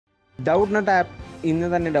Doubtnut app ഇന്ന്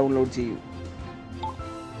തന്നെ download ചെയ്യൂ.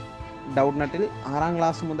 ഡൗട്ട്നട്ടിൽ 6ാം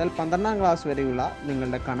ക്ലാസ് മുതൽ 12ാം ക്ലാസ് വരെയുള്ള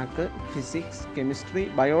നിങ്ങളുടെ കണക്ക്, ഫിസിക്സ്, കെമിസ്ട്രി,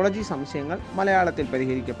 ബയോളജി സംശയങ്ങൾ മലയാളത്തിൽ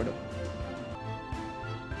പരിഹരിക്കപ്പെടും.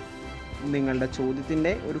 നിങ്ങളുടെ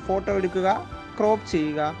ചോദ്യത്തിൻ്റെ ഒരു ഫോട്ടോ എടുക്കുക, ക്രോപ്പ്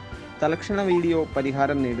ചെയ്യുക, തലക്ഷണ വീഡിയോ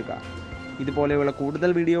പരിഹാരം നേടുക. ഇതുപോലെയുള്ള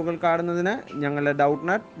കൂടുതൽ വീഡിയോകൾ കാണുന്നതിന് ഞങ്ങളുടെ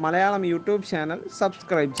ഡൗട്ട്നട്ട് മലയാളം യൂട്യൂബ് ചാനൽ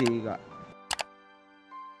സബ്സ്ക്രൈബ് ചെയ്യുക.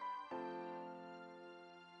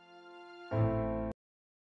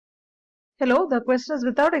 Hello, the question is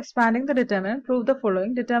without expanding the determinant, prove the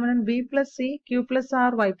following. Determinant b plus c, q plus r,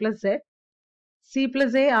 y plus z, c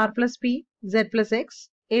plus a, r plus p, z plus x,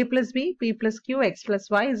 a plus b, p plus q, x plus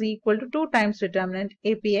y is equal to 2 times determinant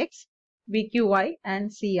apx, bqy and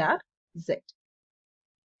crz.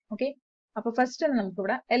 Okay. അപ്പോൾ first നമുക്ക്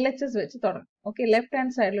ഇവിടെ LHS വെച്ച് തുടങ്ങാം. Okay, left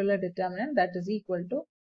hand സൈഡിലുള്ള determinant that is equal to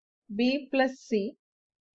b plus c,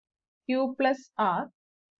 q plus r,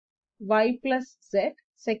 y plus z.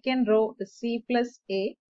 Second row is c plus a,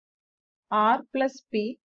 r plus p,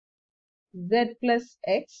 z plus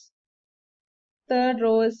x. Third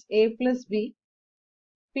row is a plus b,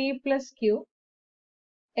 p plus q,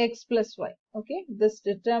 x plus y. Okay, this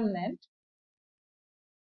determinant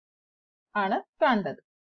ആണ് കണ്ടത്.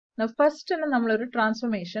 Now first നമ്മൾ ഒരു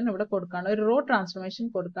transformation ഇവിടെ കൊടുക്കുകയാണ്, ഒരു raw transformation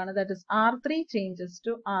കൊടുക്കുകയാണ്. That is r3 changes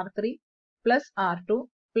to r3 plus r2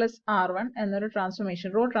 plus r1 എന്നൊരു transformation,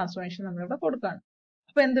 raw transformation നമ്മളിവിടെ കൊടുക്കുകയാണ്.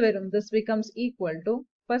 അപ്പൊ എന്ത് വരും? This becomes equal to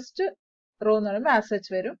first row എന്ന് പറയുമ്പോൾ ആസ് സച്ച്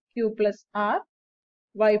വരും q plus r,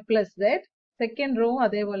 y plus z. Second row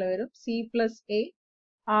അതേപോലെ വരും c plus a,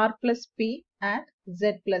 r plus p and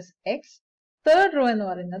z plus x. Third row എന്ന്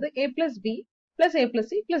പറയുന്നത് a plus b plus a plus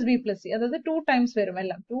c plus b plus c, അതായത് 2 times വരും,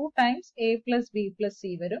 എല്ലാം 2 times a plus b plus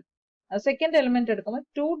c വരും. Second element എടുക്കുമ്പോൾ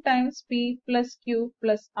 2 times p plus q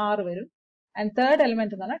plus r വരും. And third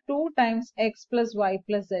element എന്ന് പറഞ്ഞാൽ 2 times x plus y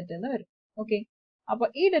plus z എന്ന് വരും. ഓക്കെ, അപ്പൊ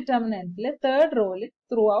ഈ ഡിറ്റർമിനന്റിൽ തേർഡ് റോയിൽ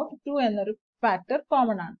ത്രൂ ഔട്ട് 2 എന്നൊരു ഫാക്ടർ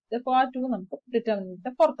കോമൺ ആണ്. അപ്പോൾ ആ 2 നമുക്ക്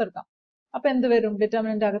ഡിറ്റർമിനന്റ് പുറത്തെടുക്കാം. അപ്പൊ എന്ത് വരും?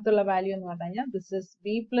 ഡിറ്റർമിനന്റ് അകത്തുള്ള വാല്യൂ എന്ന് പറഞ്ഞു കഴിഞ്ഞാൽ this is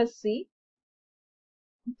b plus c,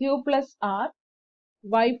 q plus r,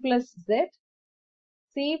 y plus z,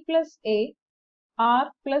 c plus a, r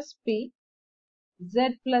plus p,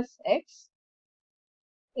 z plus x,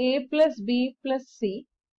 a plus b plus c,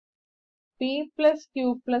 p plus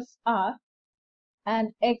q plus r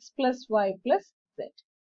and x plus y plus z.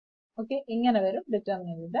 Okay, ഇങ്ങനെ വരും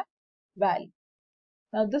ഡിറ്റർമിനന്റിന്റെ value.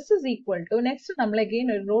 Now this is equal to, next നമ്മൾ again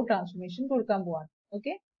ഒരു raw transformation കൊടുക്കാൻ പോവാണ്.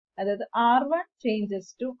 Okay, അതായത് r1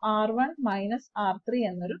 changes to r1 minus r3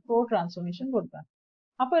 എന്നൊരു raw transformation കൊടുക്കാം.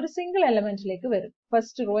 അപ്പൊ ഒരു സിംഗിൾ എലമെന്റിലേക്ക് വരും.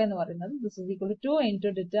 ഫസ്റ്റ് റോ എന്ന് പറയുന്നത് this is equal to 2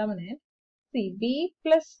 into determinant c b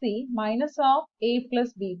plus c minus of a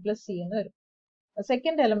plus b plus c എന്ന് വരും.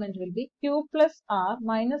 Second element will be q plus r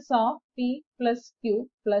minus of p plus q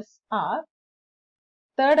plus r.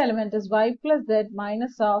 Third element is y plus z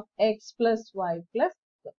minus of x plus y plus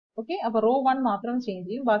z. Okay, അപ്പൊ raw 1 മാത്രം change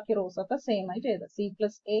ചെയ്യും, ബാക്കി rose ഒക്കെ same ആയിട്ട് എഴുതാം. c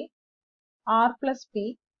plus a, r plus p,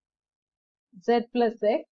 z plus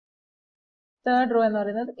x. Third row എന്ന്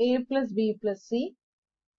പറയുന്നത് a plus b plus c,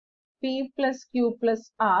 p plus q plus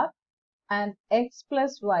r and x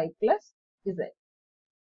plus y plus z.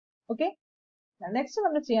 Okay, next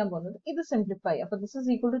നമ്മൾ ചെയ്യാൻ പോകുന്നത് ഇത് simplify. അപ്പൊ this is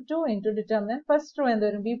equal to 2 into determinant first row എന്ത്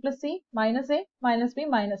വരും? b plus C minus A minus B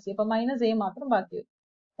minus C. അപ്പൊ minus A മാത്രം ബാക്കി വരും.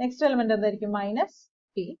 നെക്സ്റ്റ് എലിമെന്റ് എന്തായിരിക്കും? Minus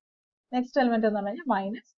P. നെക്സ്റ്റ് എലിമെന്റ് എന്ന് പറഞ്ഞാൽ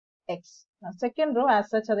minus X. Second row as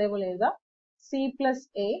such അതേപോലെ എഴുതാം, C plus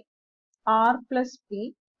A, R plus P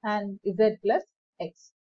and Z plus X.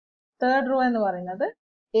 Third row എന്ന് പറയുന്നത്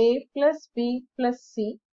A plus B plus C,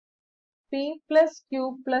 P plus Q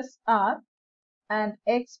plus R and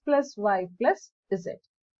x plus y plus z.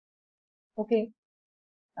 Okay,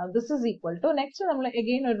 now this is equal to, next നമ്മൾ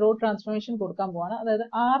again ഒരു raw transformation കൊടുക്കാൻ പോവാണ്. അതായത്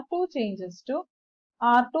r2 changes to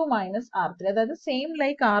r2 minus r3, അതായത് same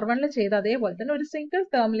like r1 ചെയ്ത അതേപോലെ തന്നെ ഒരു സിംഗിൾ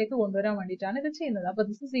ടേമിലേക്ക് കൊണ്ടുവരാൻ വേണ്ടിയിട്ടാണ് ഇത് ചെയ്യുന്നത്. അപ്പൊ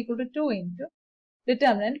this is equal to 2 into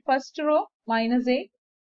determinant first row minus a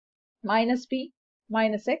minus p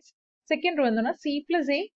minus x. Second row എന്ന് പറഞ്ഞാൽ c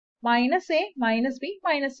plus a minus a minus b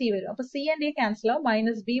minus c വരും. അപ്പൊ c and a ക്യാൻസൽ ആവും,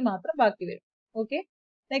 മൈനസ് b മാത്രം ബാക്കി വരും. Okay,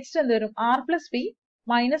 next എന്ത് വരും? r plus p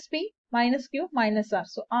minus q minus r.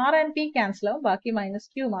 So r and p cancel ആവും, ബാക്കി മൈനസ്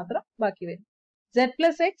q മാത്രം ബാക്കി വരും. z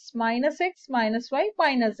plus x minus y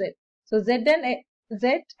minus z. So z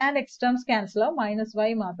and x terms cancel ആവും, മൈനസ് y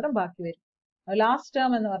മാത്രം ബാക്കി വരും. ലാസ്റ്റ്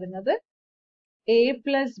ടേം എന്ന് പറയുന്നത് a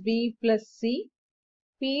plus b plus c,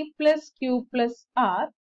 p plus q plus r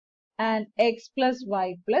and x plus y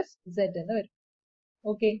plus z എന്ന് വരും.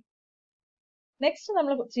 Okay, next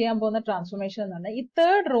നമ്മൾ ചെയ്യാൻ പോകുന്ന ട്രാൻസ്ഫോർമേഷൻ എന്ന് പറഞ്ഞാൽ ഈ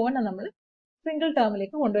തേർഡ് റോനെ നമ്മൾ സിംഗിൾ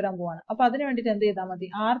ടേമിലേക്ക് കൊണ്ടുവരാൻ പോവാണ്. അപ്പൊ അതിന് വേണ്ടിയിട്ട് എന്ത് ചെയ്താൽ മതി?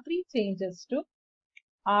 r3 changes to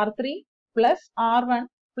R3 plus R1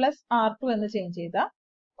 plus R2 എന്ന് ചേഞ്ച് ചെയ്താൽ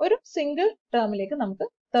ഒരു സിംഗിൾ ടേമിലേക്ക് നമുക്ക്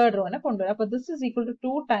തേർഡ് റോനെ കൊണ്ടുവരാം. അപ്പൊ this is equal to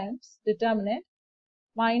 2 times determinant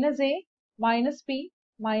minus A minus P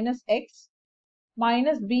minus X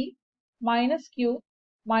minus B minus Q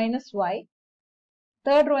minus Y.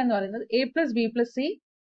 Third row എന്ന് പറയുന്നത് A plus B plus C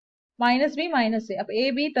minus B minus A. അപ്പൊ A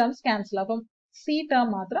B terms cancel, അപ്പം C term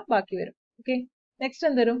മാത്രം ബാക്കി വരും. Okay, next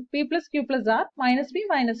എന്ത് P plus Q plus R minus B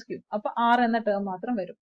minus Q, അപ്പൊ R എന്ന ടേം മാത്രം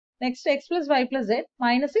വരും. Next X plus Y plus Z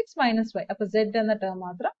minus X minus Y, അപ്പൊ സെഡ് എന്ന ടേം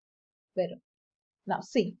മാത്രം വരും.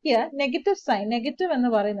 C here negative sign, negative എന്ന്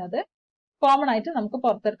പറയുന്നത് കോമൺ ആയിട്ട് നമുക്ക്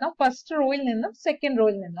പുറത്തെടുക്കാം ഫസ്റ്റ് റോയിൽ നിന്നും സെക്കൻഡ്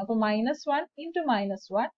റോയിൽ നിന്നും. അപ്പൊ -1 into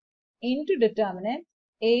 -1 into determinant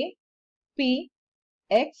a p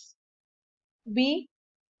x b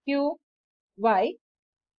q y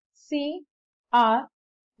c r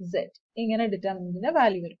z ഇങ്ങനെ ഡിറ്റർമിനന്റിന്റെ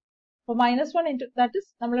വാല്യൂ വരും. അപ്പൊ -1 into ദാറ്റ്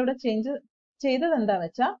ഇസ് നമ്മളിവിടെ ചേഞ്ച് ചെയ്തത് എന്താ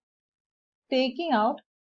വെച്ചാൽ taking out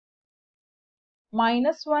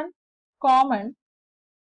 -1 common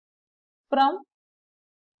from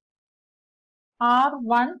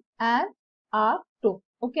R1 and R2.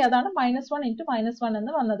 Okay, അതാണ് -1 into -1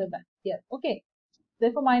 എന്ന് വന്നത് ഇവിടെ. Here, okay.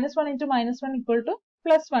 Therefore, -1 into -1 equal to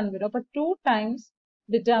 +1 വരും. അപ്പൊ 2 times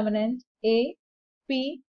determinant A, P,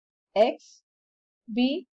 X, B,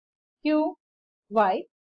 Q, Y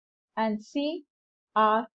and C,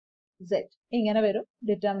 R, Z. ഇങ്ങനെ വരും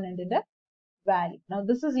ഡിറ്റർമിനന്റിന്റെ value. Now,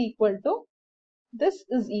 this is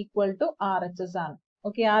equal to RHS ആണ്.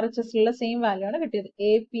 Okay, RHS ലുള്ള സെയിം വാല്യൂ ആണ് കിട്ടിയത്.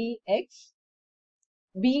 A, P, X,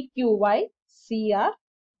 B, Q, Y, C, R,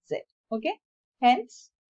 Z. Okay, hence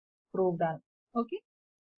proved on. Okay,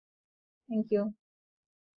 thank you.